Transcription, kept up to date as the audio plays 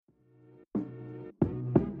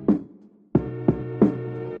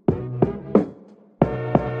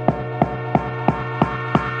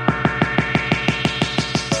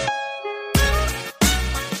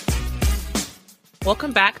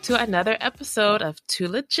Welcome back to another episode of Too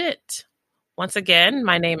Legit. Once again,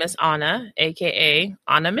 my name is Anna, aka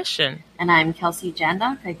Anna Mission. And I'm Kelsey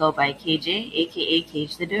Janda. I go by KJ, aka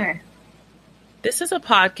Cage the Doer. This is a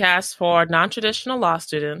podcast for non-traditional law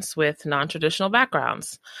students with non-traditional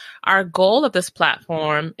backgrounds. Our goal of this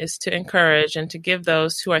platform is to encourage and to give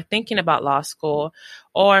those who are thinking about law school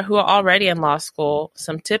or who are already in law school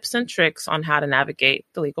some tips and tricks on how to navigate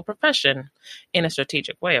the legal profession in a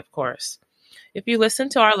strategic way, of course. If you listen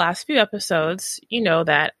to our last few episodes, you know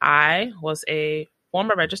that I was a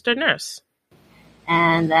former registered nurse.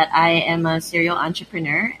 And that I am a serial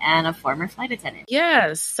entrepreneur and a former flight attendant.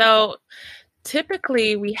 Yes. So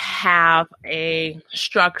typically we have a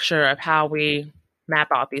structure of how we map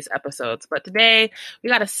out these episodes. But today we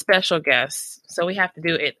got a special guest. So we have to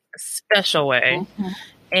do it a special way. Mm-hmm.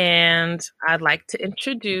 And I'd like to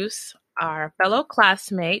introduce our fellow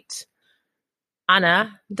classmate,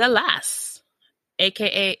 Anna Delas.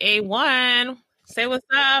 AKA A1. Say what's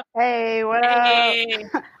up. Hey, what up?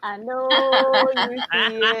 I know you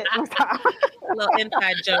see it. A little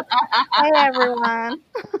inside joke. Hey, everyone.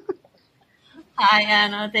 Hi,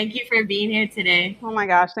 Anna. Thank you for being here today. Oh, my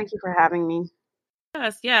gosh. Thank you for having me.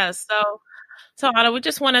 Yes. So Anna, we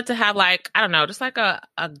just wanted to have just like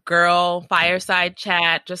a girl fireside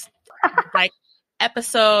chat, just like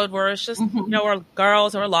episode where it's just, we're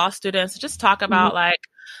girls or law students, just talk about like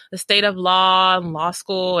the state of law and law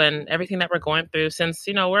school and everything that we're going through since,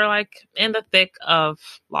 we're like in the thick of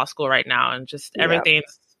law school right now and just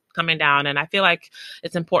everything's coming down. And I feel like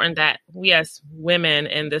it's important that we as women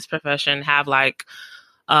in this profession have like,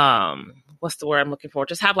 what's the word I'm looking for?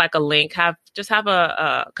 Just have like a link, have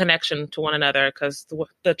a connection to one another, because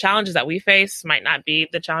the challenges that we face might not be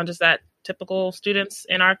the challenges that typical students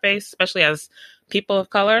in our face, especially as people of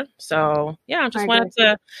color. So I just wanted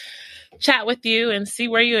to chat with you and see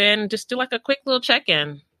where you're in, just do like a quick little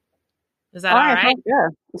check-in. Is that all right?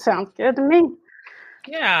 Sounds good to me.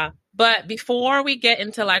 Yeah. But before we get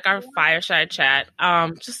into like our fireside chat,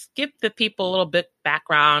 just give the people a little bit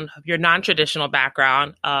background of your non-traditional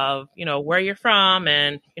background of, where you're from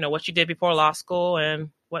and, what you did before law school and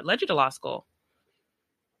what led you to law school.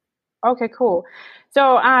 Okay, cool.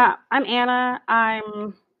 So I'm Anna.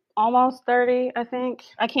 I'm almost 30, I think.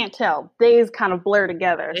 I can't tell. Days kind of blur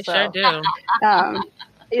together. They sure do.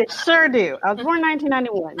 It sure do. I was born in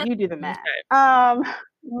 1991. You do the math. Okay.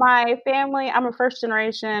 My family, I'm a first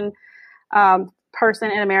generation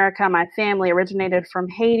person in America. My family originated from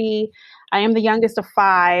Haiti. I am the youngest of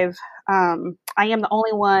 5. I am the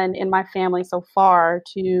only one in my family so far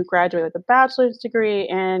to graduate with a bachelor's degree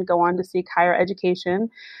and go on to seek higher education.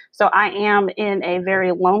 So I am in a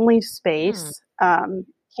very lonely space.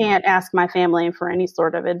 Can't ask my family for any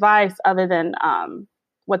sort of advice other than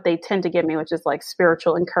what they tend to give me, which is like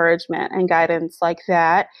spiritual encouragement and guidance like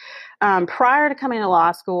that. Prior to coming to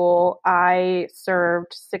law school, I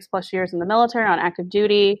served 6+ years in the military on active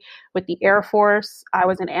duty with the Air Force. I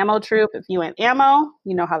was an ammo troop. If you ain't ammo,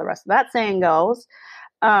 you know how the rest of that saying goes.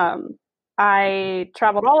 I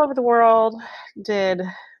traveled all over the world, did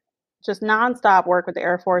just nonstop work with the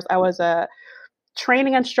Air Force. I was a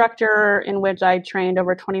training instructor in which I trained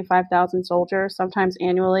over 25,000 soldiers, sometimes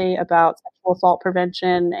annually, about sexual assault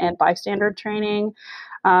prevention and bystander training.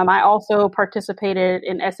 I also participated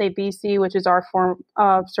in SABC, which is our form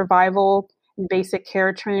of survival and basic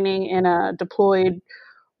care training in a deployed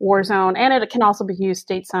war zone. And it can also be used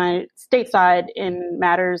stateside in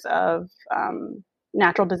matters of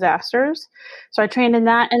natural disasters. So I trained in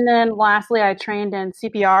that. And then lastly, I trained in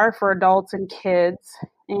CPR for adults and kids.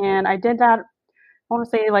 And I did that, I want to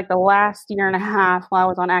say like the last year and a half while I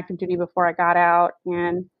was on active duty before I got out.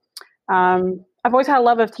 And I've always had a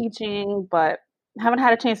love of teaching, but haven't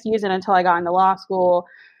had a chance to use it until I got into law school.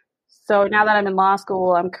 So now that I'm in law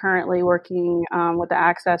school, I'm currently working with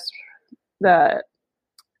the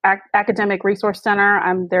Academic Resource Center.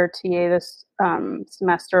 I'm their TA this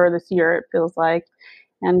year, it feels like.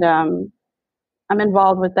 And I'm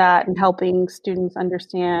involved with that and helping students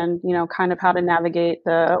understand, kind of how to navigate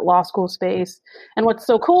the law school space. And what's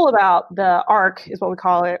so cool about the ARC is what we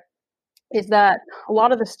call it, is that a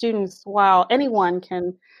lot of the students, while anyone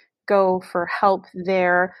can go for help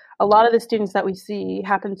there, a lot of the students that we see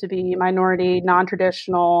happen to be minority,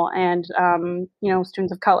 non-traditional, and,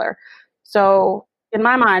 students of color. So in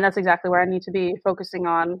my mind, that's exactly where I need to be focusing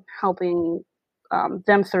on helping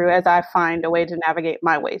them through as I find a way to navigate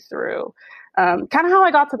my way through. Kind of how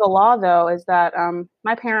I got to the law, though, is that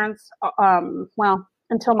my parents,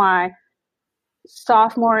 until my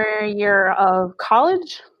sophomore year of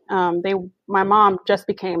college, my mom just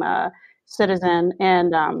became a citizen,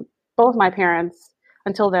 and both my parents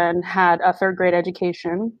until then, had a third grade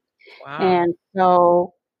education. Wow. And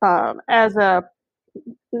so, as a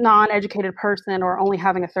non-educated person or only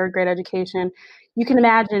having a third grade education, you can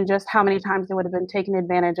imagine just how many times it would have been taken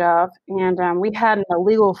advantage of. And we had an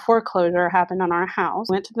illegal foreclosure happen on our house.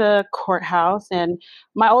 Went to the courthouse, and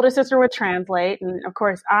my oldest sister would translate. And of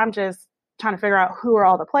course, I'm just trying to figure out who are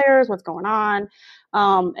all the players, what's going on.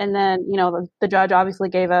 And then, the judge obviously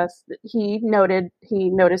he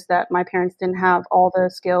noticed that my parents didn't have all the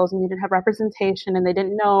skills and didn't have representation, and they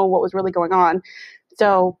didn't know what was really going on.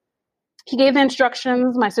 So he gave the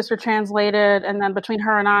instructions, my sister translated, and then between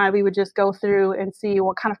her and I, we would just go through and see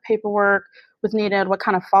what kind of paperwork was needed, what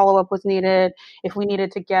kind of follow-up was needed. If we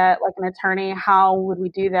needed to get like an attorney, how would we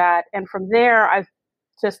do that? And from there, I've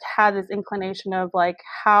just had this inclination of like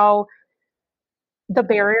how the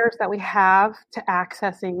barriers that we have to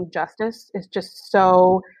accessing justice is just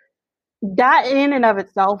so, that in and of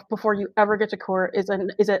itself, before you ever get to court, is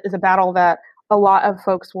a battle that a lot of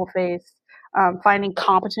folks will face. Finding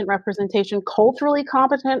competent representation, culturally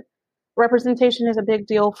competent representation, is a big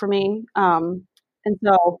deal for me. And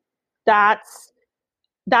so that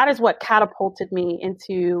is what catapulted me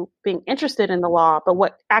into being interested in the law. But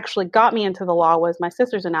what actually got me into the law was my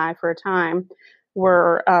sisters and I, for a time,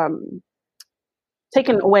 were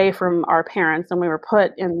taken away from our parents, and we were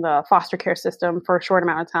put in the foster care system for a short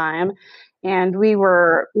amount of time. And we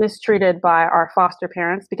were mistreated by our foster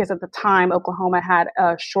parents because at the time, Oklahoma had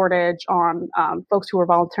a shortage on folks who were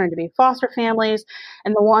volunteering to be foster families.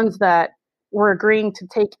 And the ones that were agreeing to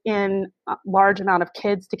take in a large amount of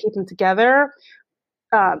kids to keep them together,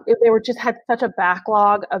 they were just had such a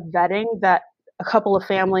backlog of vetting that a couple of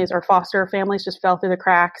families or foster families just fell through the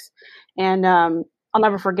cracks. And I'll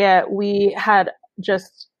never forget, we had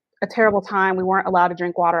just a terrible time. We weren't allowed to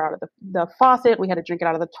drink water out of the faucet. We had to drink it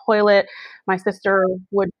out of the toilet. My sister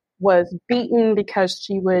was beaten because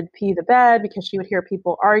she would pee the bed because she would hear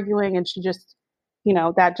people arguing, and she just,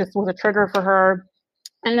 that just was a trigger for her.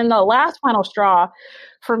 And then the last final straw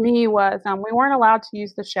for me was we weren't allowed to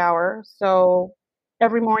use the shower. So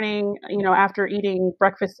every morning, after eating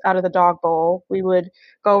breakfast out of the dog bowl, we would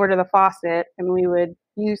go over to the faucet and we would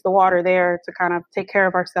use the water there to kind of take care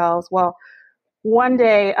of ourselves. Well, one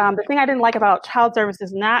day, the thing I didn't like about child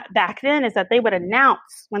services back then is that they would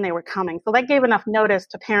announce when they were coming. So that gave enough notice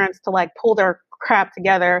to parents to like pull their crap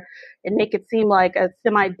together and make it seem like a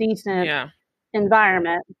semi-decent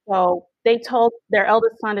environment. So they told their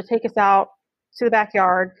eldest son to take us out to the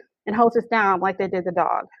backyard and hose us down like they did the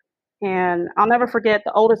dog. And I'll never forget,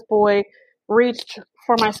 the oldest boy reached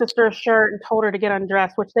for my sister's shirt and told her to get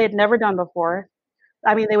undressed, which they had never done before.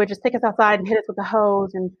 I mean, they would just take us outside and hit us with the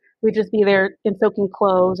hose, and we'd just be there in soaking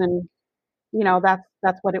clothes, and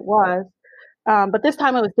that's what it was. But this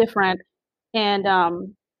time it was different, and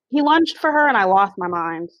he lunged for her, and I lost my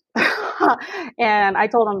mind. And I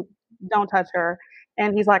told him, "Don't touch her."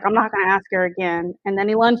 And he's like, "I'm not going to ask her again." And then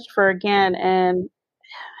he lunged for her again, and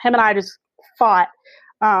him and I just fought.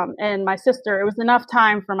 And my sister, it was enough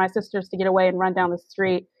time for my sisters to get away and run down the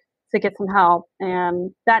street to get some help.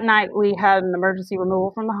 And that night we had an emergency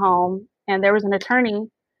removal from the home, and there was an attorney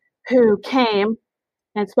who came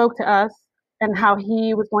and spoke to us and how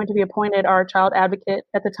he was going to be appointed our child advocate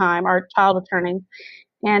at the time, our child attorney.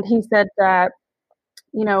 And he said that,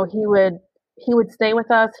 he would stay with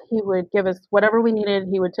us. He would give us whatever we needed.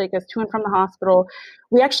 He would take us to and from the hospital.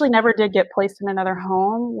 We actually never did get placed in another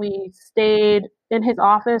home. We stayed in his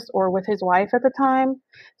office or with his wife at the time.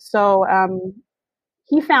 So,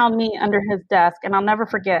 he found me under his desk, and I'll never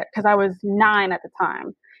forget, because I was 9 at the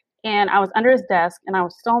time, and I was under his desk, and I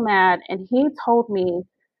was so mad. And he told me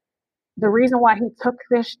the reason why he took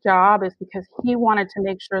this job is because he wanted to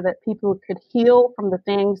make sure that people could heal from the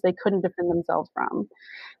things they couldn't defend themselves from.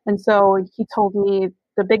 And so he told me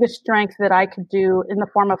the biggest strength that I could do in the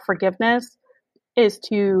form of forgiveness is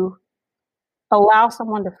to allow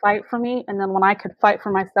someone to fight for me, and then when I could fight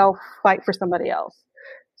for myself, fight for somebody else.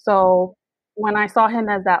 So when I saw him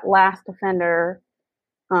as that last defender,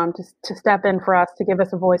 to step in for us, to give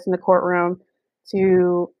us a voice in the courtroom,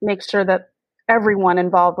 to make sure that everyone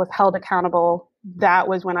involved was held accountable, that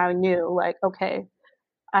was when I knew, like, okay,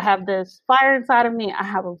 I have this fire inside of me. I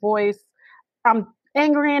have a voice. I'm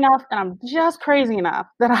angry enough and I'm just crazy enough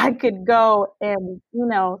that I could go and,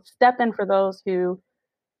 step in for those who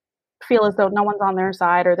feel as though no one's on their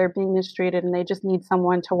side or they're being mistreated and they just need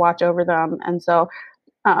someone to watch over them. And so,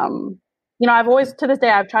 I've always, to this day,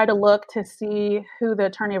 I've tried to look to see who the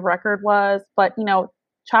attorney of record was, but,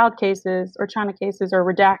 child cases or China cases are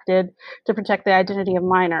redacted to protect the identity of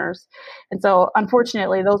minors. And so,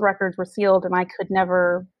 unfortunately, those records were sealed and I could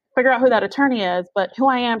never figure out who that attorney is. But who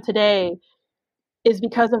I am today is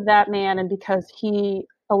because of that man and because he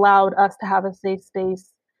allowed us to have a safe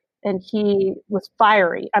space, and he was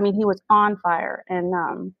fiery. I mean, he was on fire,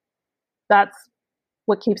 and that's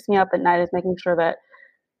what keeps me up at night, is making sure that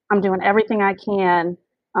I'm doing everything I can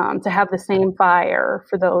to have the same fire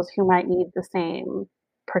for those who might need the same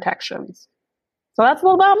protections. So that's a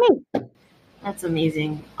little about me. That's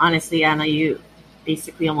amazing. Honestly, Anna, you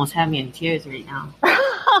basically almost have me in tears right now.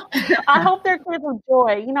 I hope they're tears of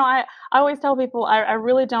joy. You know, I always tell people I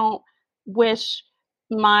really don't wish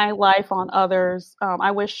my life on others.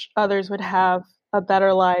 I wish others would have a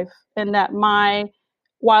better life, and that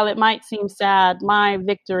while it might seem sad, my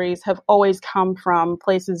victories have always come from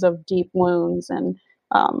places of deep wounds and,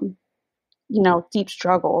 deep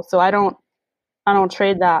struggle. So I don't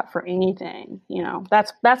trade that for anything. You know,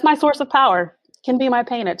 that's my source of power. It can be my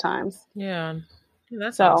pain at times. Yeah,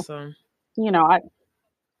 that's awesome. You know,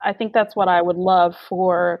 I think that's what I would love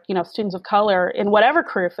for, students of color in whatever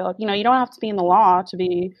career field. You know, you don't have to be in the law to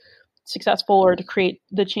be successful or to create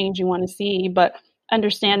the change you want to see, but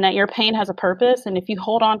understand that your pain has a purpose. And if you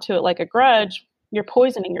hold on to it like a grudge, you're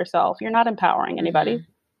poisoning yourself. You're not empowering anybody.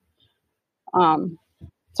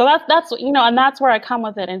 So that's, and that's where I come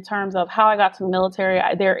with it in terms of how I got to the military.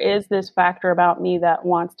 There is this factor about me that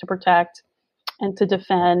wants to protect and to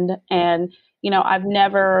defend. And,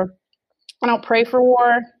 I don't pray for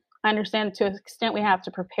war. I understand to an extent we have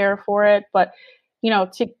to prepare for it, but,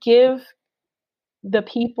 to give the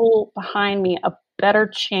people behind me a better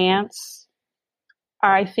chance,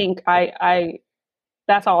 I think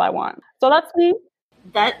that's all I want. So that's me.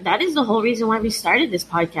 That is the whole reason why we started this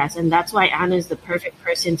podcast, and that's why Anna is the perfect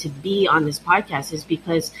person to be on this podcast, is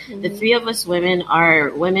because the three of us women are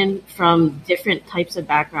women from different types of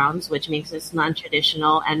backgrounds, which makes us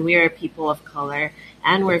non-traditional, and we are people of color,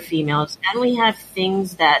 and we're females, and we have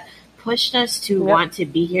things that pushed us to want to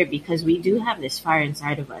be here, because we do have this fire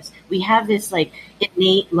inside of us. We have this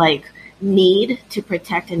innate need to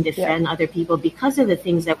protect and defend other people because of the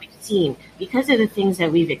things that we've seen, because of the things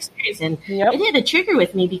that we've experienced. And it hit a trigger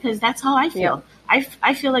with me because that's how I feel.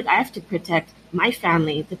 I feel like I have to protect my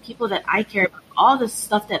family, the people that I care about, all the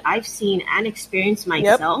stuff that I've seen and experienced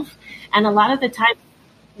myself. And a lot of the time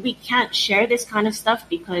we can't share this kind of stuff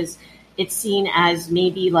because it's seen as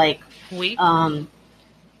maybe weak.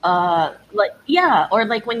 Or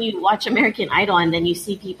when you watch American Idol and then you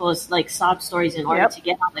see people's sob stories in order to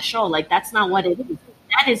get on the show, that's not what it is.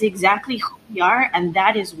 That is exactly who we are, and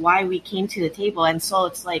that is why we came to the table. And so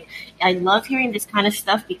it's I love hearing this kind of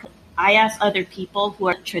stuff, because I ask other people who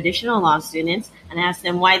are traditional law students and ask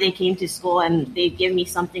them why they came to school, and they give me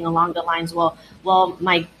something along the lines, well,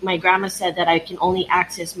 my grandma said that I can only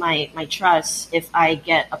access my trusts if I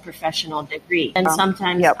get a professional degree. And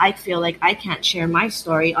sometimes I feel like I can't share my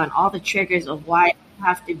story on all the triggers of why I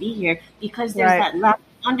have to be here, because there's that lack of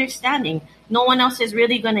understanding. No one else is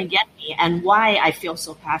really going to get me and why I feel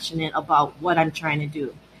so passionate about what I'm trying to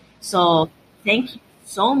do. So thank you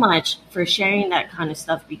so much for sharing that kind of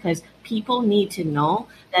stuff, because people need to know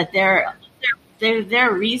that there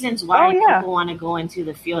are reasons why people want to go into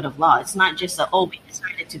the field of law. It's not just we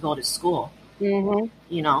decided to go to school. I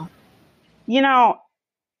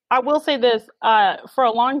will say this, for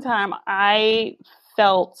a long time, I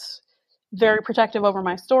felt very protective over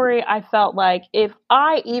my story. I felt like if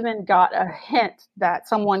I even got a hint that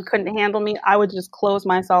someone couldn't handle me, I would just close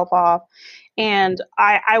myself off. And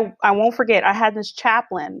I won't forget, I had this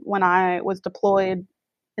chaplain when I was deployed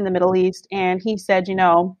in the Middle East, and he said,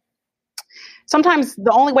 sometimes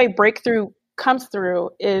the only way breakthrough comes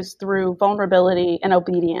through is through vulnerability and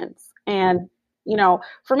obedience. And,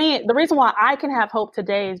 for me, the reason why I can have hope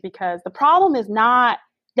today is because the problem is not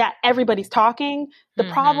that everybody's talking. The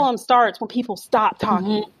problem starts when people stop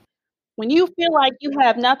talking. When you feel like you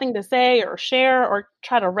have nothing to say or share or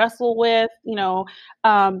try to wrestle with,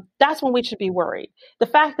 that's when we should be worried. The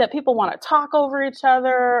fact that people want to talk over each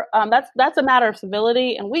other, that's a matter of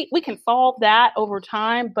civility, and we can solve that over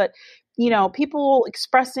time. But, people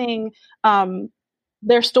expressing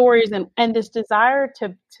their stories and this desire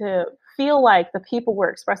to feel like the people we're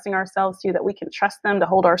expressing ourselves to, that we can trust them to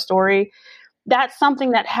hold our story, that's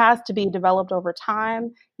something that has to be developed over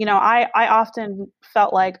time. I often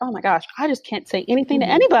felt like, oh my gosh, I just can't say anything to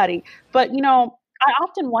anybody. But, I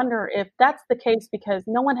often wonder if that's the case because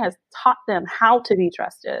no one has taught them how to be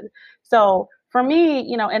trusted. So for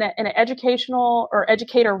me, in an educational or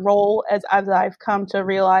educator role, as I've come to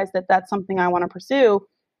realize that that's something I want to pursue,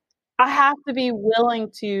 I have to be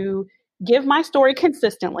willing to give my story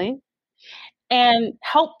consistently and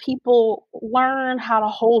help people learn how to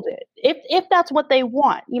hold it. If that's what they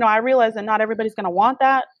want. I realize that not everybody's going to want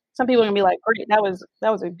that. Some people are going to be like, great, that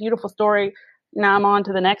was a beautiful story. Now I'm on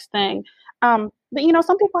to the next thing. But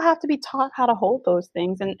some people have to be taught how to hold those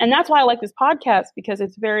things. And that's why I like this podcast, because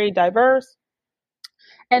it's very diverse.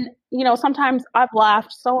 And, sometimes I've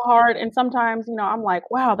laughed so hard, and sometimes, I'm like,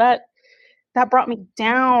 wow, that brought me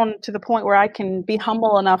down to the point where I can be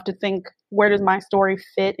humble enough to think, where does my story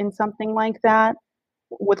fit in something like that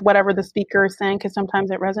with whatever the speaker is saying? Because sometimes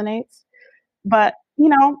it resonates. But,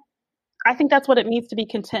 I think that's what it means to be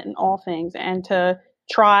content in all things, and to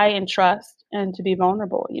try and trust and to be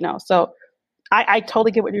vulnerable, So I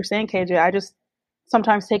totally get what you're saying, KJ. I just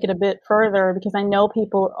sometimes take it a bit further, because I know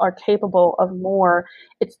people are capable of more.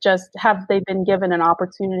 It's just, have they been given an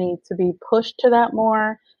opportunity to be pushed to that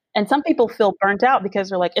more? And some people feel burnt out because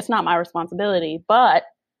they're like, it's not my responsibility. But,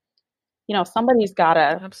 somebody's got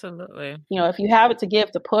to, absolutely, if you have it to give,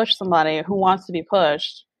 to push somebody who wants to be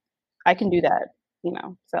pushed, I can do that,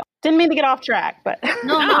 So didn't mean to get off track, but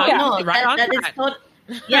no, right on track.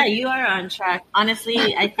 Yeah, you are on track.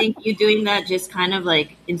 Honestly, I think you doing that just kind of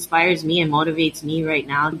like inspires me and motivates me right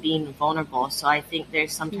now, being vulnerable. So I think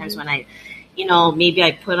there's sometimes when I, maybe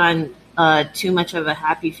I put on too much of a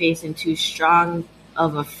happy face and too strong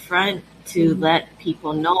of a front to let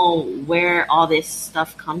people know where all this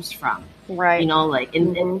stuff comes from. Right.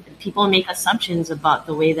 And people make assumptions about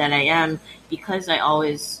the way that I am, because I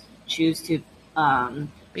always choose to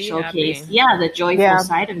showcase the joyful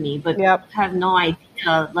side of me, but have no idea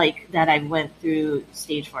that I went through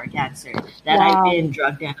stage 4 cancer, that I've been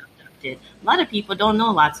drugged and abducted. A lot of people don't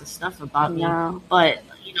know lots of stuff about me, but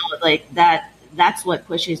that's what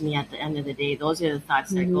pushes me at the end of the day. Those are the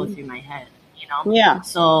thoughts that go through my head,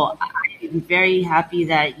 So I'm very happy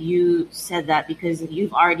that you said that, because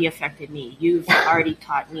you've already affected me. You've already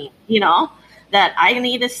taught me, that I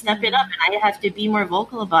need to step it up, and I have to be more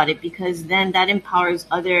vocal about it, because then that empowers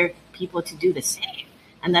other people to do the same.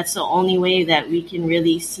 And that's the only way that we can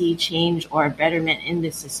really see change or betterment in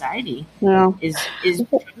this society, is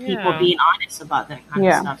people being honest about that kind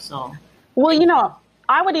of stuff. So, well,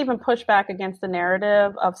 I would even push back against the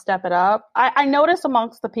narrative of step it up. I notice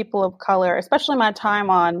amongst the people of color, especially my time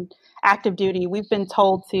on active duty, we've been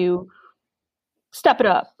told to step it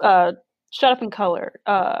up, shut up and color,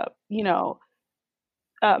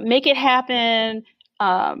 make it happen,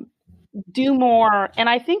 do more. And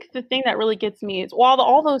I think the thing that really gets me is, while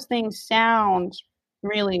all those things sound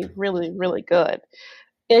really, really, really good,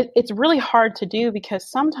 it's really hard to do, because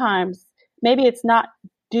sometimes maybe it's not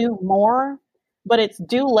do more, but it's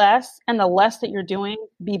do less, and the less that you're doing,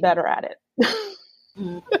 be better at it.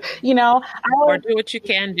 Or do what you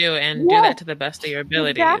can do, and do that to the best of your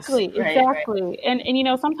abilities. Exactly. Right.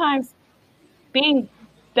 And sometimes being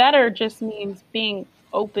better just means being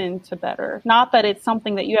open to better. Not that it's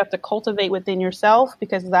something that you have to cultivate within yourself,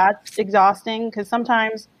 because that's exhausting. Because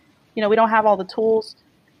sometimes, we don't have all the tools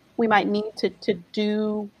we might need to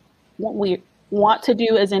do what we want to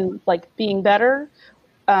do, as in like being better.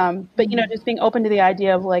 But just being open to the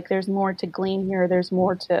idea of like, there's more to glean here, there's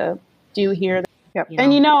more to do here. Yep.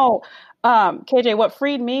 And KJ, what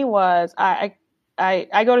freed me was I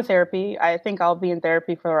go to therapy. I think I'll be in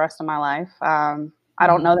therapy for the rest of my life. I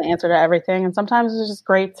don't know the answer to everything, and sometimes it's just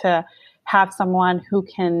great to have someone who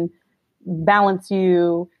can balance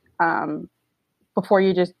you before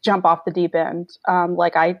you just jump off the deep end. I'm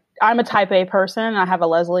a type A person, and I have a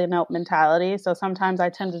Leslie Knope mentality, so sometimes I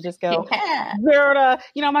tend to just go zero to,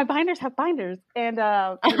 my binders have binders, and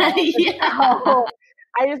I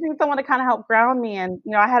just need someone to kind of help ground me. And,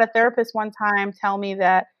 I had a therapist one time tell me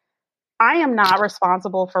that I am not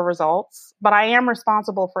responsible for results, but I am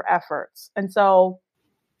responsible for efforts. And so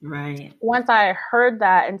once I heard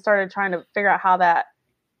that and started trying to figure out how that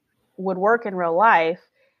would work in real life,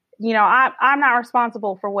 I'm not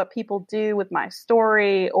responsible for what people do with my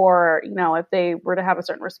story, or, if they were to have a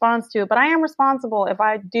certain response to it, but I am responsible if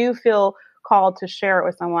I do feel called to share it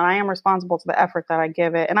with someone. I am responsible to the effort that I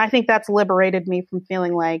give it. And I think that's liberated me from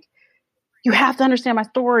feeling like, you have to understand my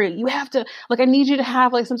story. You have to, I need you to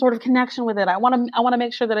have some sort of connection with it. I want to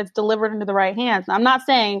make sure that it's delivered into the right hands. Now, I'm not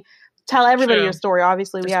saying tell everybody your story.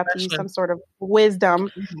 Obviously, we have to use some sort of wisdom.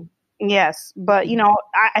 Mm-hmm. Yes. But,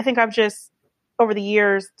 I think I've just, over the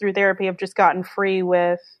years through therapy, I've just gotten free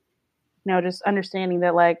with, just understanding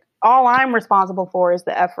that all I'm responsible for is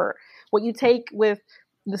the effort. What you take with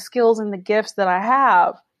the skills and the gifts that I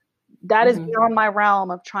have, that is beyond my realm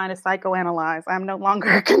of trying to psychoanalyze. I'm no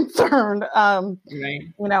longer concerned. I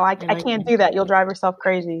can't do that. You'll drive yourself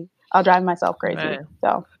crazy. I'll drive myself crazy. Right.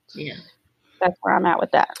 So that's where I'm at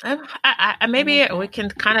with that. Maybe we can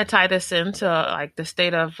kind of tie this into the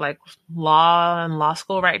state of law and law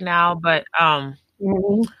school right now. But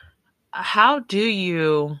how do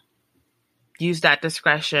you use that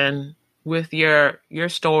discretion with your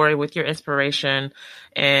story, with your inspiration,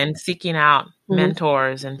 and seeking out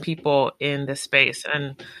mentors and people in this space.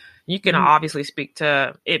 And you can obviously speak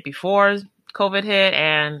to it before COVID hit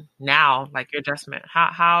and now, like your adjustment.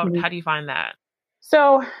 How do you find that?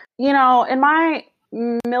 So, you know, in my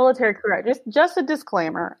military career, just a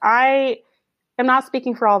disclaimer, I am not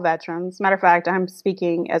speaking for all veterans. Matter of fact, I'm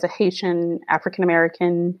speaking as a Haitian African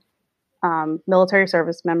American military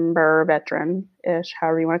service member, veteran-ish,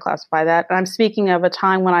 however you want to classify that. And I'm speaking of a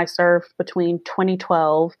time when I served between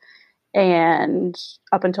 2012 and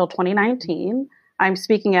up until 2019. I'm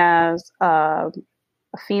speaking as a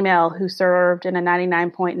female who served in a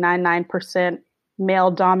 99.99%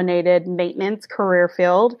 male-dominated maintenance career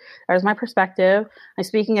field. There's my perspective. I'm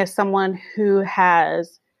speaking as someone who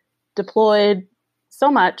has deployed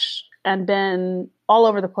so much and been all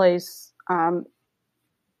over the place.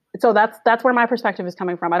 So that's where my perspective is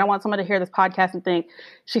coming from. I don't want someone to hear this podcast and think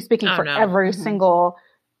she's speaking for every single,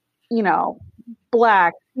 you know,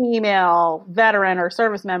 Black, female, veteran, or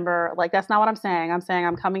service member. Like, that's not what I'm saying. I'm saying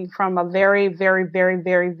I'm coming from a very, very, very,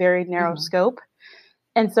 very, very narrow scope.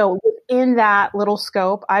 And so within that little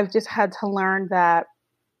scope, I've just had to learn that,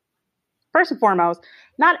 first and foremost,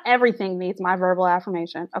 not everything needs my verbal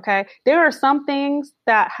affirmation, okay? There are some things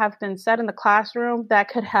that have been said in the classroom that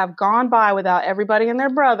could have gone by without everybody and their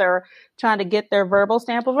brother trying to get their verbal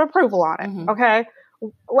stamp of approval on it, okay?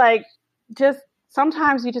 Like, just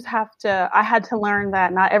sometimes you just have to, I had to learn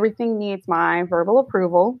that not everything needs my verbal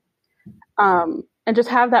approval. And just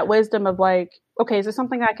have that wisdom of like, okay, is this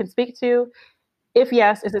something I can speak to? If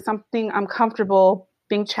yes, is it something I'm comfortable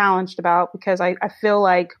being challenged about? Because I feel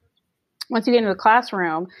like once you get into the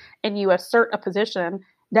classroom and you assert a position,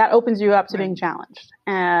 that opens you up to being challenged.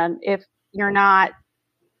 And if you're not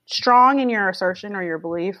strong in your assertion or your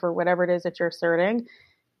belief or whatever it is that you're asserting,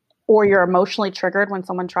 or you're emotionally triggered when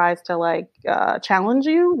someone tries to like challenge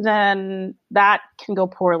you, then that can go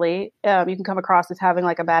poorly. You can come across as having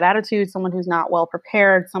like a bad attitude, someone who's not well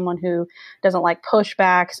prepared, someone who doesn't like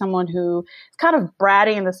pushback, someone who is kind of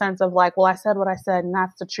bratty in the sense of like, well, I said what I said and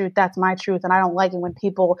that's the truth. That's my truth. And I don't like it when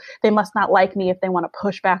people, they must not like me if they want to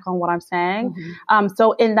push back on what I'm saying.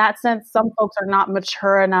 So in that sense, some folks are not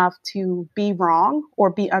mature enough to be wrong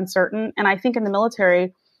or be uncertain. And I think in the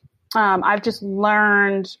military, I've just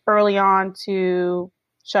learned early on to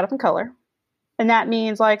shut up and color. And that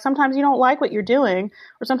means like sometimes you don't like what you're doing,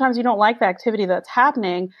 or sometimes you don't like the activity that's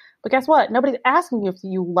happening. But guess what? Nobody's asking you if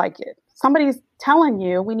you like it. Somebody's telling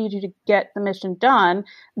you we need you to get the mission done.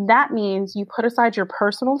 That means you put aside your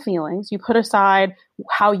personal feelings. You put aside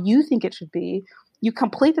how you think it should be. You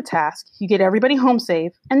complete the task. You get everybody home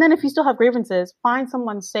safe. And then if you still have grievances, find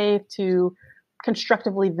someone safe to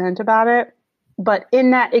constructively vent about it. But in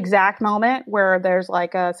that exact moment where there's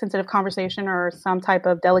like a sensitive conversation or some type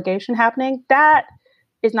of delegation happening, that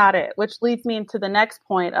is not it, which leads me into the next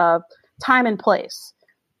point of time and place.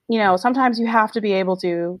 You know, sometimes you have to be able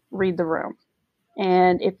to read the room.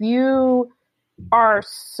 And if you are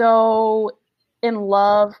so in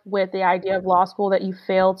love with the idea of law school that you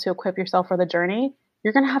fail to equip yourself for the journey,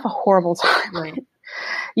 you're going to have a horrible time. Right.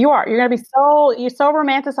 You're going to be you're so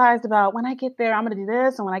romanticized about when I get there, I'm going to do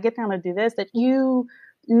this. And when I get there, I'm going to do this, that you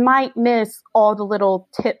might miss all the little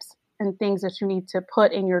tips and things that you need to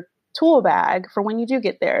put in your tool bag for when you do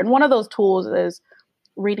get there. And one of those tools is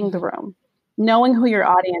reading the room, knowing who your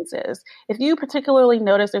audience is. If you particularly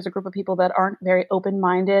notice there's a group of people that aren't very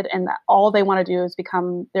open-minded and that all they want to do is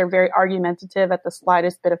they're very argumentative at the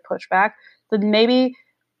slightest bit of pushback, then maybe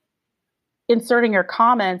inserting your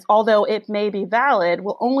comments, although it may be valid,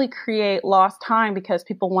 will only create lost time because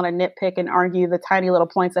people want to nitpick and argue the tiny little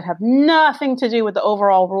points that have nothing to do with the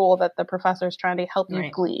overall rule that the professor is trying to help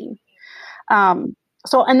you glean. And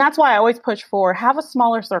that's why I always push for have a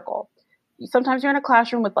smaller circle. Sometimes you're in a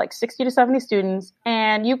classroom with like 60 to 70 students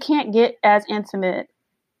and you can't get as intimate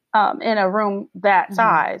in a room that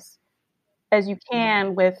size as you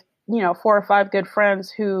can with, 4 or 5 good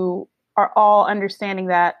friends who are all understanding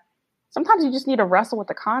that sometimes you just need to wrestle with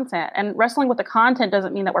the content. And wrestling with the content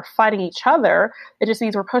doesn't mean that we're fighting each other. It just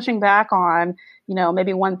means we're pushing back on,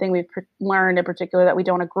 maybe one thing we've learned in particular that we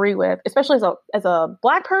don't agree with, especially as a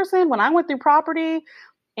Black person. When I went through property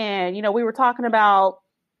and, we were talking about,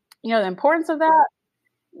 the importance of that.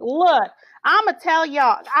 Look, I'm going to tell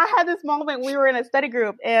y'all, I had this moment, we were in a study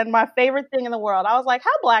group and my favorite thing in the world, I was like,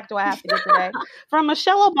 how Black do I have to get today? From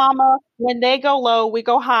Michelle Obama, when they go low, we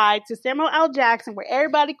go high, to Samuel L. Jackson, where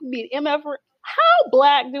everybody can be an MF. How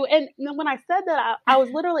Black do, and when I said that, I was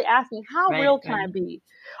literally asking, how real can I be?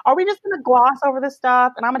 Are we just going to gloss over this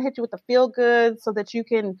stuff? And I'm going to hit you with the feel good so that you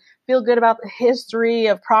can feel good about the history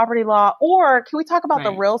of property law? Or can we talk about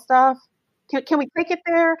the real stuff? Can we take it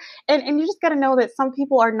there? And you just got to know that some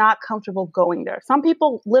people are not comfortable going there. Some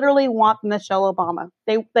people literally want Michelle Obama.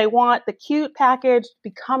 They want the cute package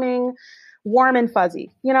becoming warm and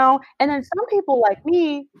fuzzy, you know? And then some people like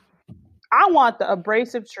me, I want the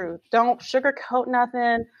abrasive truth. Don't sugarcoat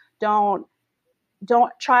nothing. Don't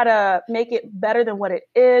try to make it better than what it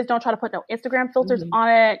is. Don't try to put no Instagram filters on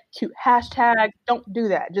it, cute hashtags. Don't do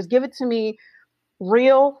that. Just give it to me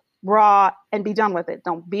real, raw, and be done with it.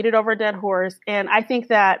 Don't beat it over a dead horse. And I think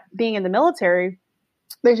that being in the military,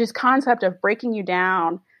 there's this concept of breaking you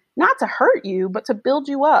down, not to hurt you, but to build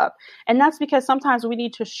you up. And that's because sometimes we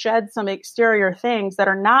need to shed some exterior things that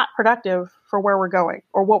are not productive for where we're going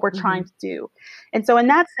or what we're trying to do. And so in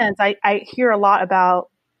that sense, I hear a lot about,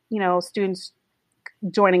 you know, students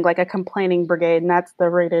joining like a complaining brigade, and that's the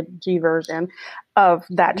rated G version of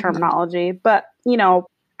that terminology. But, you know,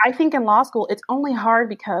 I think in law school, it's only hard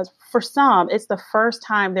because for some, it's the first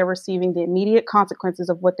time they're receiving the immediate consequences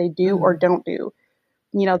of what they do or don't do.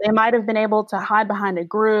 You know, they might have been able to hide behind a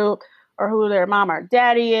group or who their mom or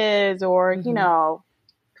daddy is, or, you know,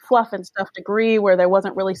 fluff and stuff degree where there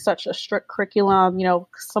wasn't really such a strict curriculum. You know,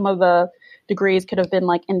 some of the degrees could have been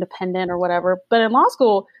like independent or whatever. But in law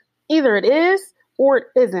school, either it is or it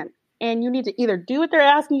isn't. And you need to either do what they're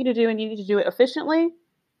asking you to do and you need to do it efficiently,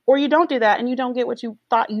 or you don't do that and you don't get what you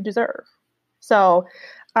thought you deserve. So,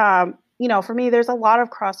 you know, for me, there's a lot of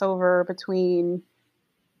crossover between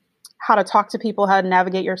how to talk to people, how to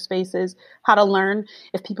navigate your spaces, how to learn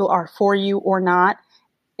if people are for you or not,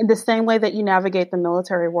 in the same way that you navigate the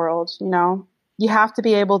military world. You know, you have to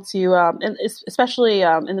be able to, and especially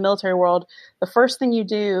in the military world, the first thing you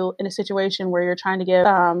do in a situation where you're trying to give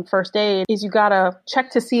first aid is you got to check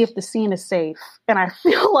to see if the scene is safe. And I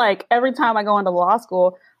feel like every time I go into law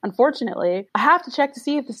school, unfortunately, I have to check to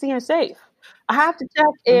see if the scene is safe. I have to check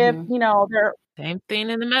if, you know, they're... Same thing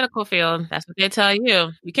in the medical field. That's what they tell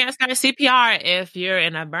you. You can't start CPR if you're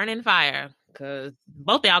in a burning fire, because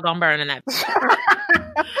both of y'all gonna burn in that.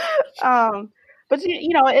 But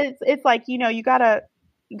you know, it's like, you know, you gotta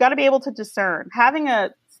be able to discern. Having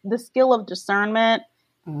the skill of discernment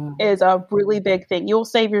is a really big thing. You'll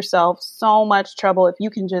save yourself so much trouble if you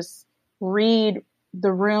can just read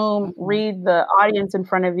the room, read the audience in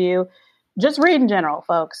front of you. Just read in general,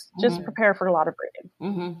 folks. Just prepare for a lot of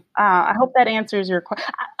reading. I hope that answers your question.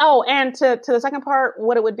 Oh, and to the second part,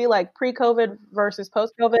 what it would be like pre-COVID versus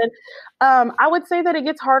post-COVID. I would say that it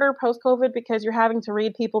gets harder post-COVID because you're having to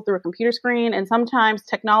read people through a computer screen, and sometimes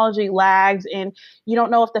technology lags and you don't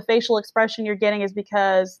know if the facial expression you're getting is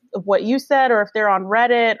because of what you said or if they're on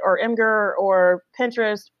Reddit or Imgur or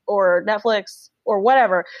Pinterest or Netflix or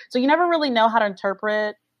whatever. So you never really know how to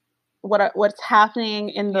interpret what's happening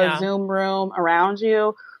in the Zoom room around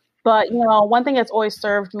you. But, you know, one thing that's always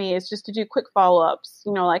served me is just to do quick follow-ups,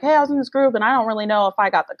 you know, like, hey, I was in this group and I don't really know if I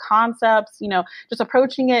got the concepts, you know, just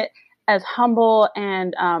approaching it as humble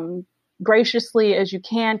and graciously as you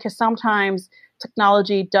can, because sometimes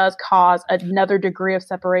technology does cause another degree of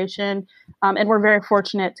separation. And we're very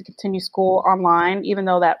fortunate to continue school online, even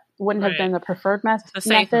though that wouldn't have been the preferred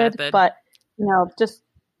method. But, you know, just...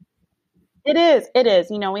 It is.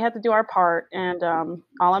 You know, we have to do our part. And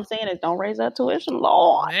all I'm saying is don't raise that tuition,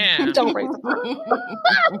 Lord. Don't raise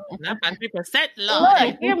it. Not by 3%, Lord.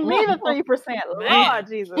 Look, give me the 3%. Lord,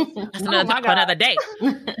 Jesus. That's another talk for another day.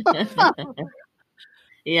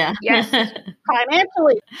 Yeah. Yes.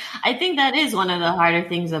 Financially. I think that is one of the harder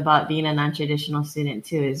things about being a non-traditional student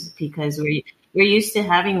too, is because we're used to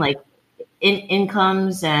having like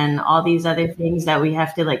incomes and all these other things that we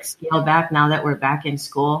have to like scale back now that we're back in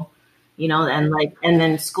school. You know, and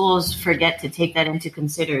then schools forget to take that into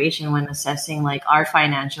consideration when assessing like our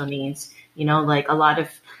financial needs. You know, like a lot of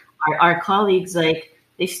our colleagues, like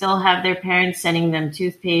they still have their parents sending them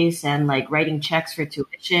toothpaste and like writing checks for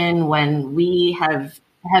tuition when we have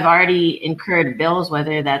already incurred bills,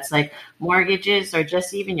 whether that's like mortgages or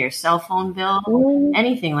just even your cell phone bill,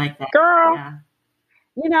 anything like that. Girl. Yeah.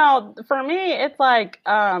 You know, for me, it's like,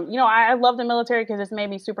 you know, I love the military because it's made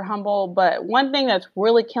me super humble. But one thing that's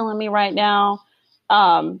really killing me right now,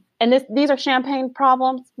 and these are champagne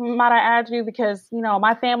problems, might I add you, because, you know,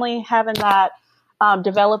 my family having that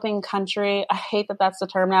developing country, I hate that that's the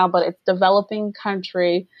term now, but it's developing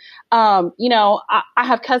country. You know, I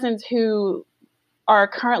have cousins who are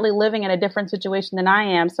currently living in a different situation than I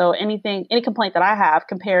am. So any complaint that I have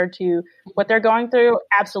compared to what they're going through,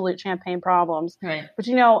 absolute champagne problems. Right. But,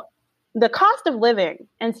 you know, the cost of living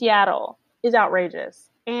in Seattle is outrageous.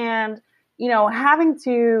 And, you know,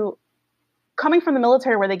 coming from the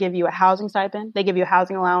military where they give you a housing stipend, they give you a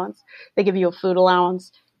housing allowance, they give you a food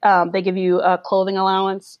allowance, They give you a clothing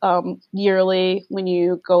allowance yearly when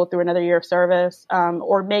you go through another year of service,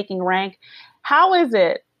 or making rank. How is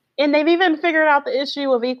it? And they've even figured out the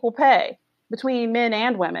issue of equal pay between men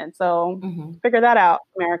and women. So figure that out,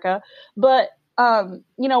 America. But,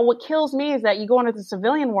 what kills me is that you go into the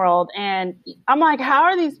civilian world and I'm like, how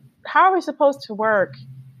are we supposed to work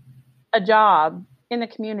a job in the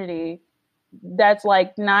community that's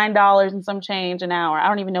like $9 and some change an hour? I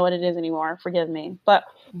don't even know what it is anymore. Forgive me. But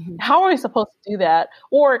how are we supposed to do that,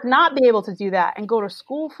 or not be able to do that and go to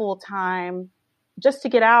school full time just to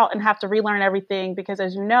get out and have to relearn everything? Because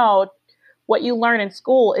as you know, what you learn in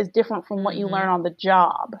school is different from what you learn on the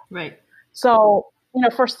job. Right. So,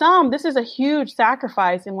 for some, this is a huge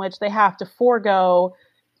sacrifice in which they have to forego,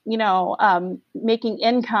 making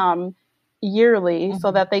income yearly so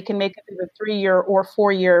that they can make it through the 3-year or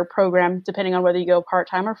 4-year program, depending on whether you go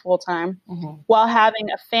part-time or full-time, while having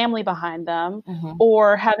a family behind them,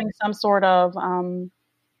 or having some sort of,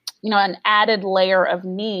 an added layer of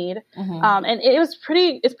need. And it's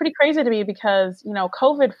pretty crazy to me because,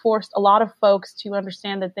 COVID forced a lot of folks to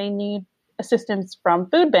understand that they need assistance from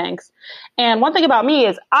food banks. And one thing about me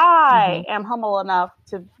is I am humble enough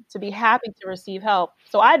to be happy to receive help.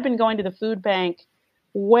 So I'd been going to the food bank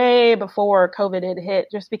way before COVID had hit,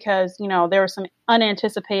 just because, there were some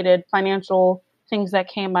unanticipated financial things that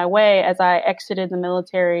came my way as I exited the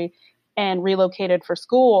military and relocated for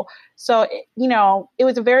school. So, it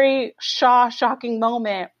was a very shocking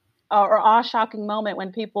moment or awe-shocking moment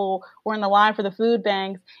when people were in the line for the food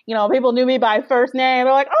banks. People knew me by first name.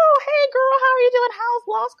 They're like, "Oh, hey girl, how are you doing? How's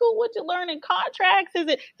law school? What you learn in contracts?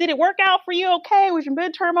 Did it work out for you? Okay. Was your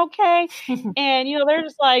midterm okay?" And, they're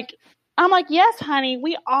just like, I'm like, "Yes, honey,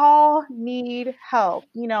 we all need help,"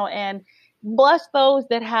 and bless those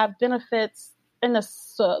that have benefits and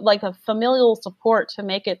the familial support to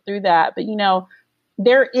make it through that. But,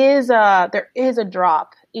 there is a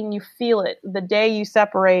drop, and you feel it the day you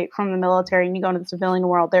separate from the military and you go into the civilian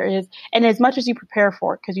world. There is, and as much as you prepare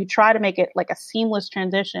for it, because you try to make it like a seamless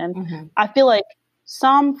transition, I feel like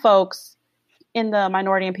some folks in the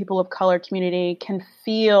minority and people of color community can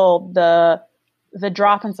feel the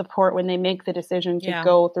drop in support when they make the decision to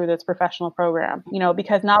go through this professional program,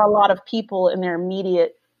 because not a lot of people in their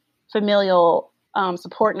immediate familial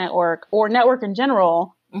support network or network in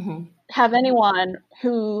general have anyone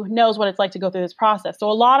who knows what it's like to go through this process. So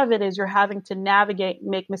a lot of it is you're having to navigate,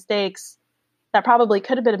 make mistakes that probably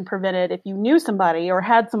could have been prevented if you knew somebody or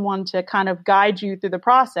had someone to kind of guide you through the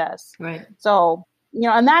process. Right. So,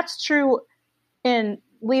 and that's true in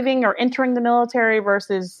leaving or entering the military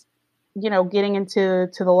versus, getting into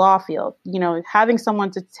the law field. Having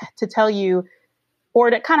someone to tell you or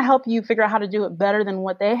to kind of help you figure out how to do it better than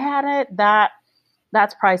what they had it,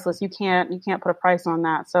 that's priceless. You can't put a price on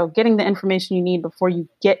that. So getting the information you need before you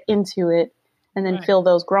get into it and then feel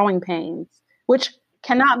those growing pains, which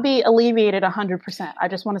cannot be alleviated 100%. I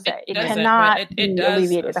just want to say it cannot be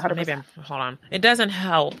alleviated 100%. Maybe hold on. It doesn't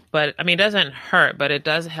help, but it doesn't hurt, but it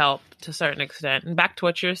does help to a certain extent. And back to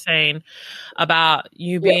what you're saying about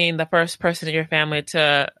you being the first person in your family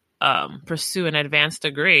to pursue an advanced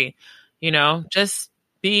degree, just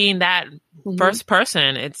being that first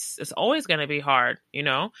person, it's always going to be hard. You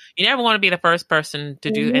never want to be the first person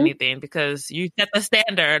to do anything because you set the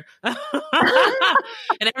standard and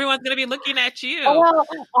everyone's going to be looking at you. Well,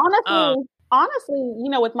 honestly,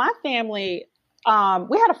 with my family,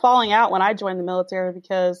 we had a falling out when I joined the military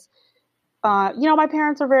because, my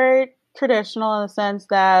parents are very traditional in the sense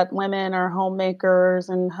that women are homemakers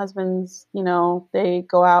and husbands, they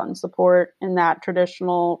go out and support in that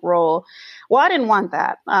traditional role. Well, I didn't want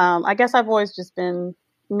that. I guess I've always just been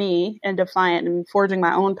me and defiant and forging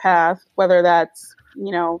my own path, whether that's,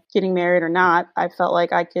 getting married or not. I felt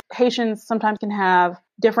like Haitians sometimes can have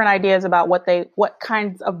different ideas about what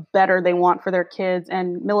kinds of better they want for their kids.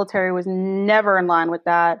 And military was never in line with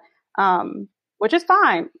that, which is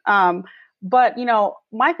fine. But,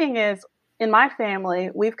 my thing is, in my family,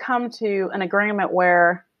 we've come to an agreement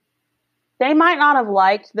where they might not have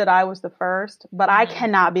liked that I was the first, but I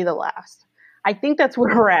cannot be the last. I think that's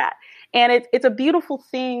where we're at. And it's a beautiful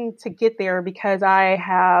thing to get there because I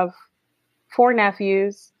have 4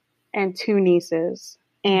 nephews and 2 nieces.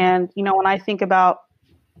 And, when I think about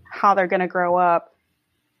how they're going to grow up,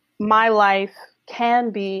 my life can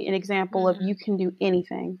be an example of you can do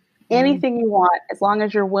anything you want, as long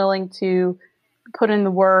as you're willing to put in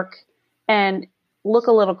the work and look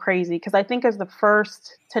a little crazy. Because I think as the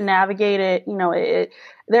first to navigate it,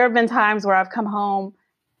 there have been times where I've come home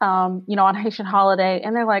on Haitian Holiday,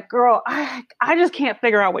 and they're like, girl, I just can't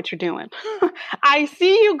figure out what you're doing. I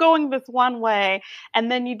see you going this one way,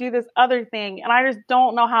 and then you do this other thing, and I just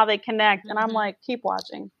don't know how they connect. And I'm like, keep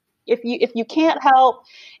watching. If you can't help,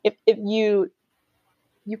 if you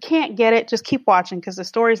can't get it, just keep watching, because the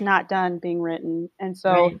story's not done being written. And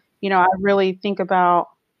so, I really think about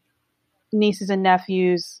nieces and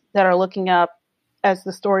nephews that are looking up as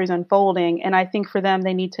the story's unfolding. And I think for them,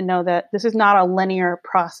 they need to know that this is not a linear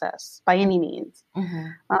process by any means.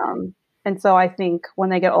 And so I think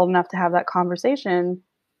when they get old enough to have that conversation,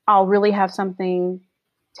 I'll really have something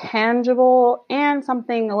tangible and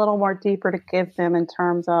something a little more deeper to give them in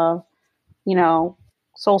terms of,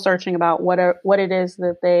 soul searching about what it is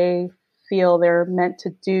that they feel they're meant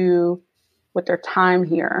to do with their time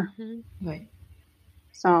here. Right.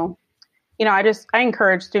 So, I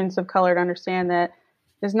encourage students of color to understand that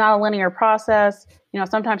it's not a linear process.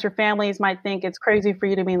 Sometimes your families might think it's crazy for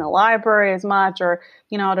you to be in the library as much, or,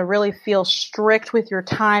 to really feel strict with your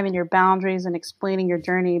time and your boundaries and explaining your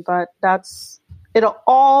journey. But it'll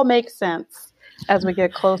all make sense as we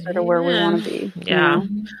get closer to where we want to be. Yeah.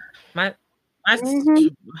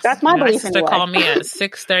 That's my belief. My sister called me at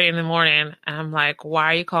 6:30 in the morning, and I'm like,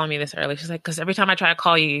 "Why are you calling me this early?" She's like, "Because every time I try to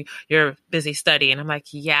call you, you're busy studying." I'm like,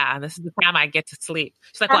 "Yeah, this is the time I get to sleep."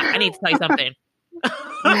 She's like, "Well, I need to tell you something."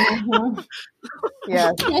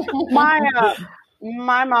 Yes,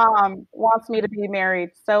 my mom wants me to be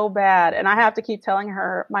married so bad, and I have to keep telling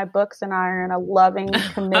her my books and I are in a loving,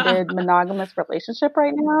 committed, monogamous relationship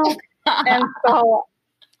right now, and so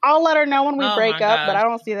I'll let her know when we break up, but I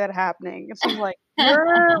don't see that happening. And she's like,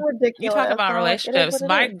 you're ridiculous. You talk about relationships.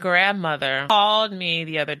 My grandmother called me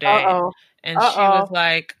the other day, and she was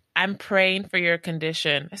like, I'm praying for your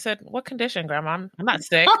condition. I said, what condition, Grandma? I'm not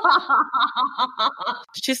sick.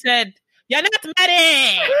 She said, you're not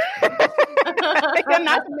married. You're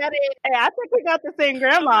not married. Hey, I think we got the same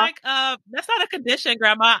grandma. I'm like, that's not a condition,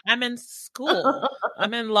 Grandma. I'm in school.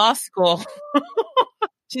 I'm in law school.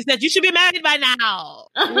 She said, you should be married by now.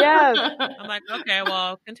 Yes. I'm like, okay,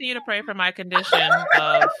 well, continue to pray for my condition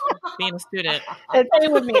of being a student. And stay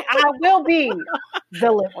with me. I will be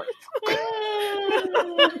delivered.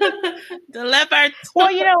 Delivered. Well,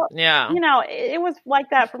 yeah. It was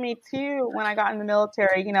like that for me too when I got in the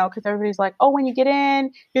military, because everybody's like, oh, when you get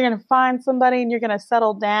in, you're going to find somebody and you're going to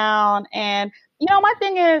settle down. And, my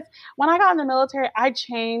thing is, when I got in the military, I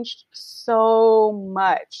changed so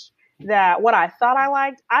much that what I thought I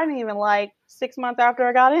liked, I didn't even like 6 months after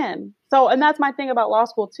I got in. So, and that's my thing about law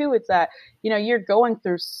school too. It's that, you're going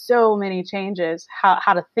through so many changes,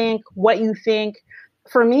 how to think, what you think.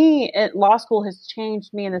 For me, law school has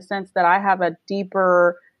changed me in the sense that I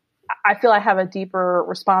feel I have a deeper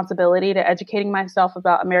responsibility to educating myself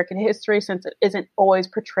about American history, since it isn't always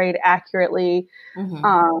portrayed accurately.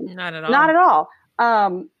 Not at all. Not at all.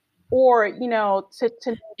 Or, to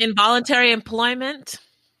involuntary employment.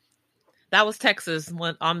 That was Texas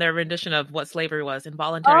on their rendition of what slavery was,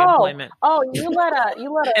 involuntary employment. Oh, you let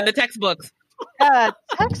in the textbooks.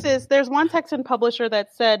 Texas, there's one Texan publisher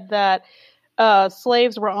that said that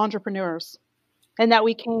slaves were entrepreneurs and that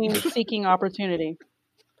we came seeking opportunity.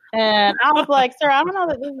 And I was like, sir, I don't know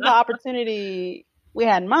that this is the opportunity we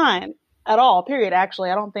had in mind at all, period.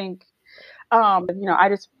 Actually, I don't think, I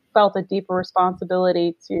just felt a deeper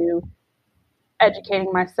responsibility to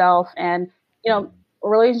educating myself. And,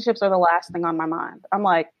 relationships are the last thing on my mind. I'm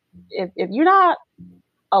like, if you're not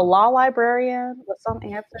a law librarian with some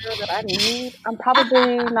answer that I need, I'm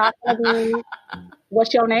probably not going to be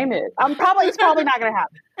what your name is. It's probably not going to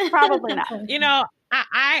happen. Probably not.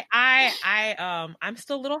 I'm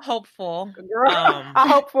still a little hopeful. Girl, I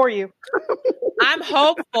hope for you. I'm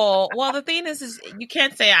hopeful. Well, the thing is you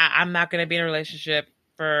can't say I'm not going to be in a relationship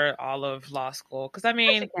for all of law school. Cause I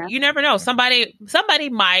mean, you never know. Somebody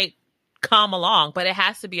might come along, but it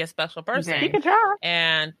has to be a special person. You can try.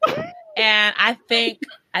 And I think,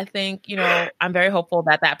 I'm very hopeful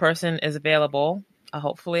that person is available,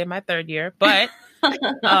 hopefully in my third year, but,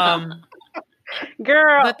 girl,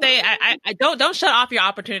 but I don't shut off your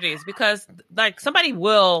opportunities, because like somebody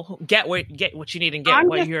will get what you need and get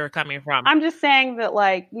where you're coming from. I'm just saying that,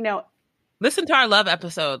 like, listen to our love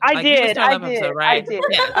episode. I did. Right?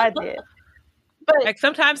 I did. But like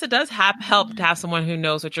sometimes it does help to have someone who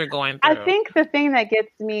knows what you're going through. I think the thing that gets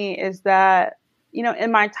me is that,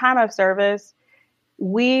 in my time of service,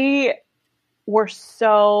 we were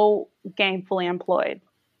so gainfully employed.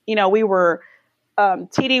 We were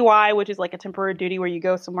TDY, which is like a temporary duty where you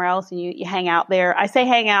go somewhere else and you hang out there. I say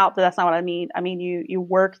hang out, but that's not what I mean. I mean, you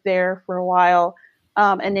work there for a while,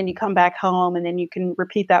 and then you come back home, and then you can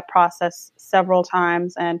repeat that process several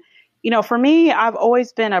times. And, for me, I've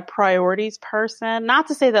always been a priorities person. Not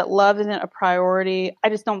to say that love isn't a priority. I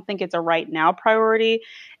just don't think it's a right now priority.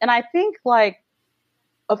 And I think like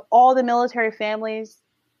of all the military families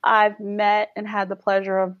I've met and had the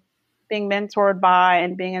pleasure of being mentored by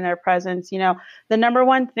and being in their presence, the number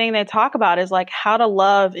one thing they talk about is like how to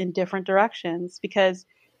love in different directions, because,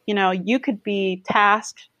 you could be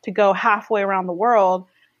tasked to go halfway around the world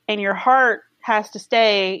and your heart has to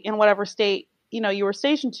stay in whatever state, you were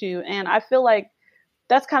stationed to. And I feel like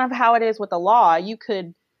that's kind of how it is with the law. You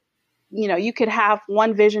could have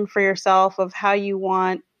one vision for yourself of how you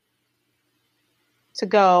want to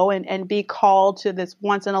go and be called to this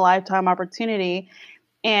once in a lifetime opportunity.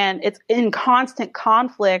 And it's in constant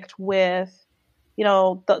conflict with,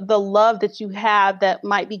 the love that you have that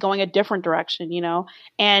might be going a different direction,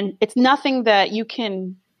 and it's nothing that you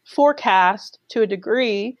can forecast to a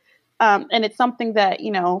degree. And it's something that,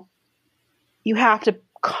 you have to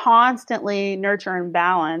constantly nurture and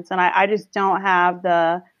balance. And I just don't have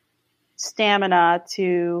the stamina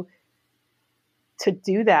to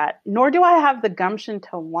do that, nor do I have the gumption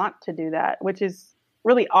to want to do that, which is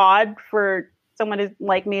really odd for someone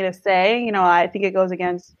like me to say. I think it goes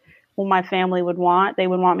against what my family would want. They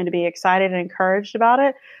would want me to be excited and encouraged about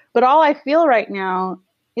it. But all I feel right now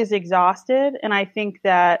is exhausted. And I think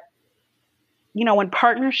that, when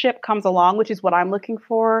partnership comes along, which is what I'm looking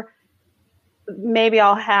for, maybe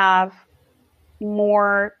I'll have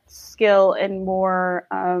more skill and more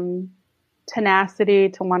tenacity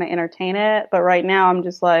to want to entertain it. But right now I'm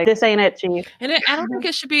just like, this ain't it, Chief. And I don't think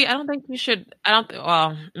it should be, I don't think you should, I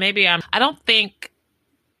don't think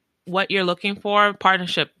what you're looking for,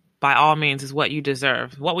 partnership by all means is what you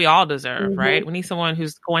deserve, what we all deserve, right? We need someone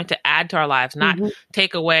who's going to add to our lives, not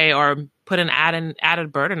take away or put an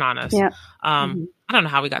added burden on us. Yeah. I don't know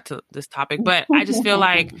how we got to this topic, but I just feel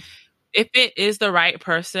like if it is the right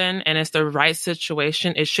person and it's the right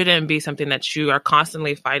situation, it shouldn't be something that you are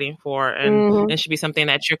constantly fighting for, and it should be something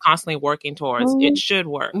that you're constantly working towards. It should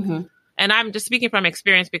work. And I'm just speaking from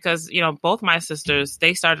experience because, both my sisters,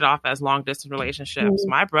 they started off as long distance relationships.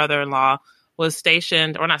 My brother-in-law was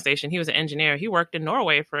he was an engineer. He worked in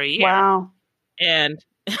Norway for a year. Wow. And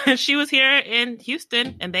she was here in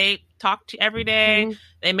Houston and they talked every day.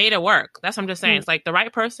 They made it work. That's what I'm just saying. It's like the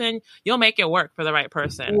right person, you'll make it work for the right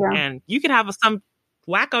person. Yeah. And you can have some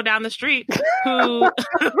wacko down the street who's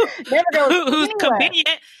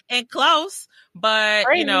convenient and close, but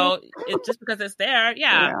it's just because it's there.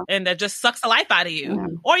 Yeah. And that just sucks the life out of you. Yeah.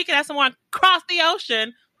 Or you can have someone cross the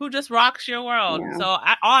ocean who just rocks your world. Yeah. So all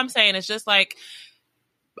I'm saying is just like,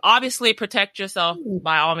 obviously protect yourself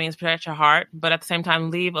by all means, protect your heart, but at the same time,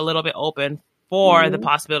 leave a little bit open for the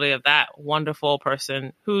possibility of that wonderful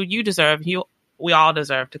person who you deserve. We all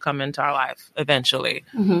deserve to come into our life eventually.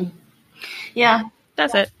 Yeah.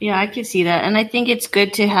 That's it. Yeah, I can see that. And I think it's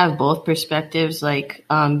good to have both perspectives, like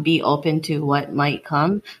be open to what might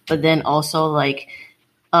come, but then also like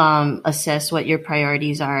assess what your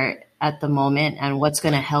priorities are at the moment and what's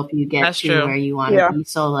going to help you get where you want to be.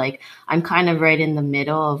 So like, I'm kind of right in the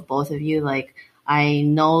middle of both of you. Like, I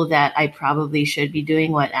know that I probably should be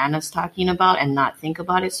doing what Anna's talking about and not think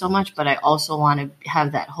about it so much, but I also want to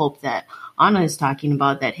have that hope that Anna is talking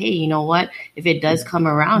about, that, hey, you know what, if it does come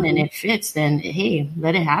around and it fits, then hey,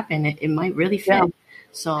 let it happen. It might really fit. Yeah.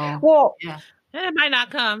 So, yeah. And it might not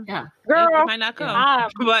come. Yeah. Girl, it might not come.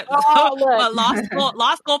 But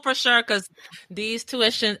law school for sure, because these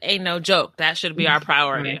tuitions ain't no joke. That should be our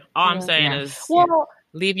priority. All I'm saying is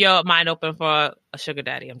leave your mind open for a sugar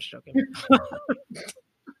daddy. I'm just joking.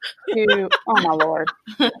 Oh, my Lord.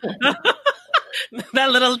 That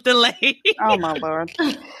little delay. Oh, my Lord.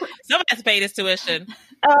 Someone has to pay this tuition.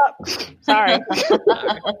 Sorry. All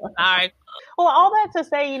right. Well, all that to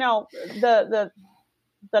say,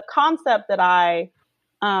 the concept that I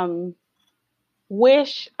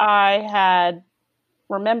wish I had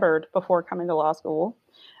remembered before coming to law school,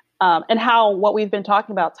 and how what we've been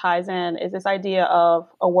talking about ties in, is this idea of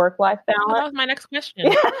a work-life balance. Oh, that was my next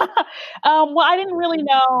question. Well, I didn't really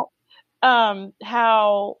know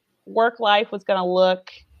how work life was going to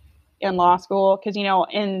look in law school, because,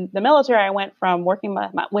 in the military, I went from working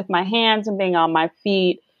with my hands and being on my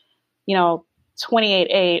feet,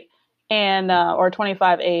 28/8. And, or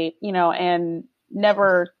 25/8, and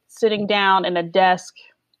never sitting down in a desk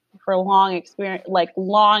for long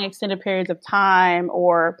extended periods of time,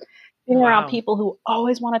 or being around people who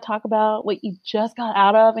always want to talk about what you just got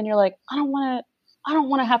out of. And you're like, I don't want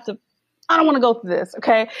to go through this.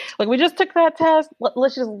 Okay. Like, we just took that test.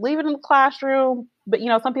 Let's just leave it in the classroom. But,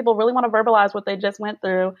 some people really want to verbalize what they just went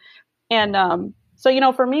through. And,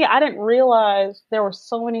 So, for me, I didn't realize there were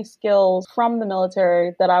so many skills from the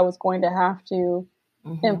military that I was going to have to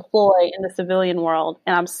employ in the civilian world.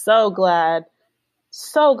 And I'm so glad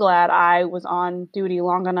I was on duty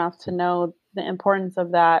long enough to know the importance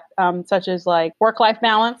of that, such as like work-life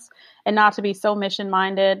balance and not to be so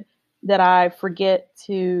mission-minded that I forget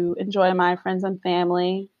to enjoy my friends and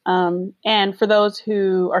family. And for those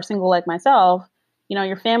who are single like myself,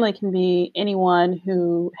 your family can be anyone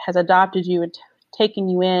who has adopted you and taken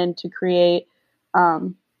you in to create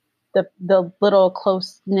the little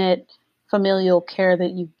close-knit familial care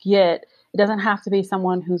that you get. It doesn't have to be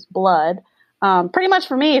someone who's blood. Pretty much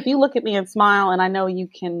for me, if you look at me and smile and I know you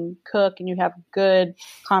can cook and you have good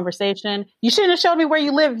conversation, you shouldn't have showed me where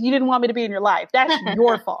you live if you didn't want me to be in your life. That's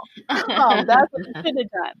your fault. That's what you shouldn't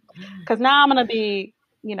have done. Because now I'm going to be,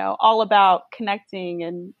 all about connecting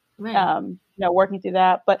and, working through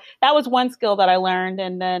that. But that was one skill that I learned.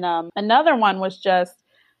 And then another one was just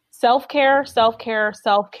self-care, self-care,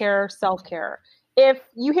 self-care, self-care. If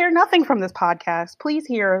you hear nothing from this podcast, please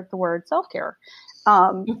hear the word self-care.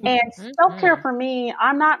 And self-care for me,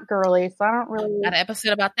 I'm not girly, so I don't really... Got an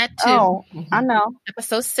episode about that too. Oh, I know.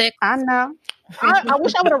 Episode 6. I know. I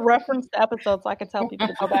wish I would have referenced the episode so I could tell people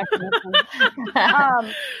to go back and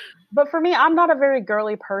listen. But for me, I'm not a very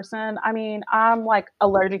girly person. I mean, I'm like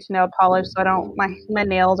allergic to nail polish, so my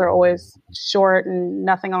nails are always short and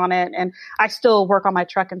nothing on it. And I still work on my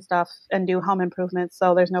truck and stuff and do home improvements,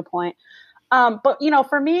 so there's no point. But,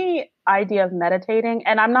 for me, idea of meditating,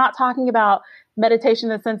 and I'm not talking about meditation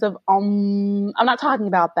in the sense of, I'm not talking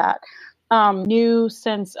about that. New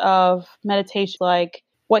sense of meditation, like,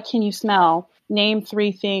 what can you smell? Name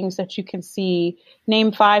 3 things that you can see.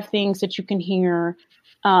 Name 5 things that you can hear.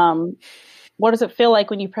 What does it feel like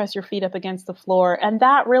when you press your feet up against the floor? And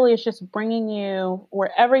that really is just bringing you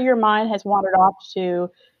wherever your mind has wandered off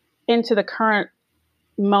to into the current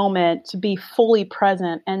moment to be fully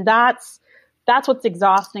present. And that's what's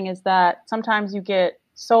exhausting, is that sometimes you get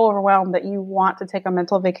so overwhelmed that you want to take a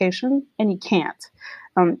mental vacation and you can't.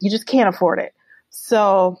 You just can't afford it.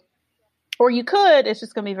 So, or you could, it's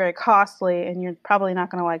just going to be very costly and you're probably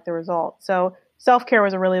not going to like the result. So self-care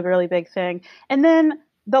was a really, really big thing. And then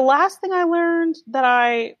the last thing I learned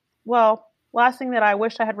last thing that I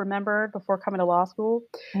wish I had remembered before coming to law school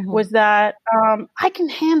was that I can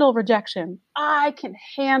handle rejection. I can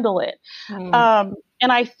handle it.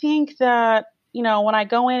 And I think that, when I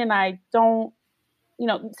go in and I don't,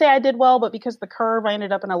 say I did well, but because of the curve, I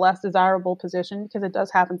ended up in a less desirable position, because it does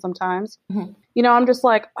happen sometimes. I'm just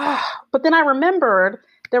like, but then I remembered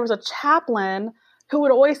there was a chaplain who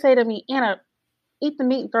would always say to me, Anna, eat the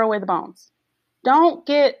meat and throw away the bones. Don't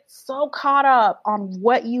get so caught up on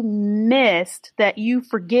what you missed that you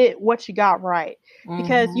forget what you got right.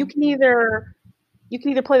 Because you can either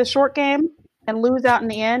play the short game and lose out in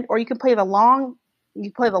the end, or you can play the long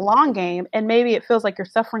game and maybe it feels like you're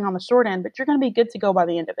suffering on the short end, but you're going to be good to go by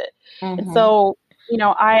the end of it. And so,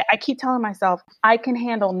 I keep telling myself, I can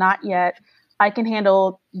handle not yet. I can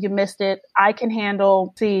handle you missed it. I can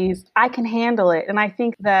handle C's. I can handle it. And I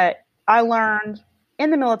think that I learned in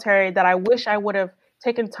the military that I wish I would have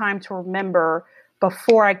taken time to remember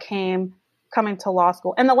before I coming to law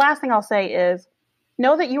school. And the last thing I'll say is,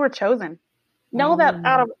 know that you were chosen. Know that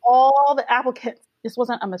out of all the applicants, this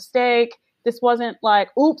wasn't a mistake. This wasn't like,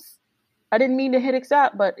 oops, I didn't mean to hit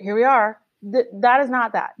accept, but here we are. That is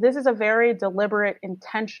not that. This is a very deliberate,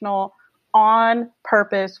 intentional, on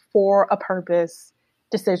purpose, for a purpose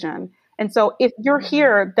decision. And so if you're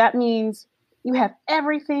here, that means you have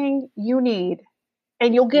everything you need,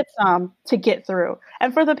 and you'll get some to get through.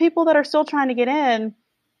 And for the people that are still trying to get in,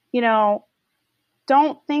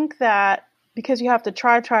 don't think that because you have to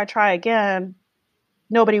try again,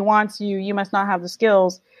 nobody wants you, you must not have the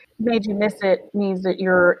skills. Made you miss it means that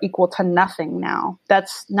you're equal to nothing now.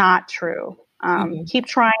 That's not true. Keep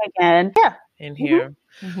trying again. Yeah. In here.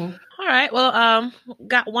 All right. Well,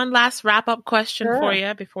 got one last wrap up question for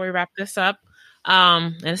you before we wrap this up.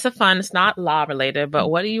 And it's not law related, but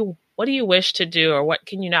what do you wish to do, or what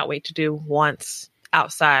can you not wait to do once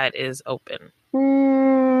outside is open?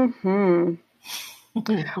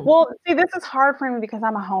 Well, see, this is hard for me because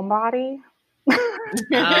I'm a homebody.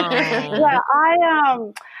 Yeah,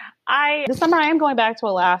 this summer I am going back to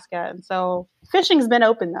Alaska, and so fishing's been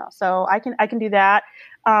open though, so I can do that.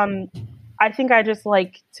 I think I just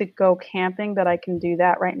like to go camping, but I can do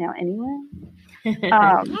that right now anyway.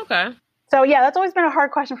 Okay. So yeah, that's always been a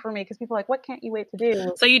hard question for me because people are like, what can't you wait to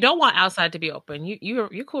do? So you don't want outside to be open. You're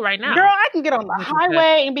cool right now. Girl, I can get on the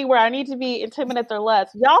highway and be where I need to be in 10 minutes or less.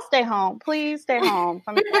 Y'all stay home. Please stay home.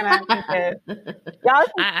 I'm trying to Y'all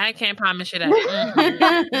I can't promise you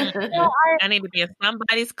that. I need to be in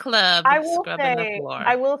somebody's club scrubbing the floor.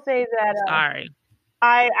 I will say that sorry.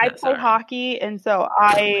 I play hockey, and so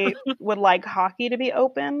I would like hockey to be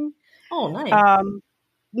open. Oh, nice.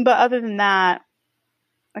 But other than that,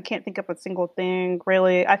 I can't think of a single thing,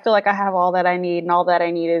 really. I feel like I have all that I need, and all that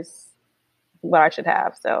I need is what I should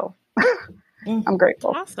have. So I'm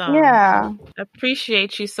grateful. Awesome. Yeah.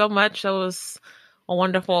 Appreciate you so much. That was a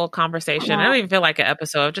wonderful conversation. I don't even feel like an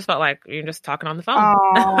episode. It just felt like you're just talking on the phone.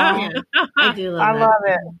 Yeah, I do love I love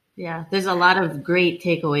it. Yeah, there's a lot of great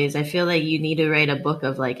takeaways. I feel like you need to write a book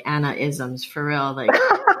of like Anna-isms for real. Like,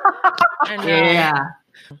 yeah.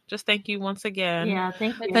 Just thank you once again. Yeah,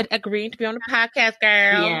 thank you. For agreeing to be on the podcast,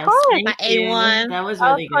 girl. Yes, my A1. That was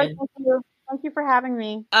really good. Thank you for having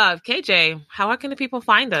me. KJ, how can the people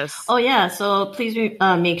find us? Oh, yeah. So please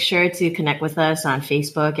make sure to connect with us on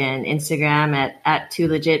Facebook and Instagram at Two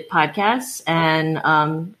Legit Podcasts.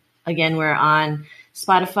 And again, we're on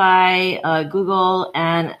Spotify, Google,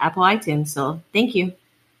 and Apple iTunes. So thank you.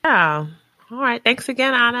 Yeah. All right. Thanks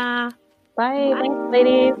again, Anna. Bye. Thanks,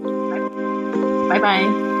 ladies.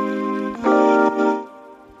 Bye-bye.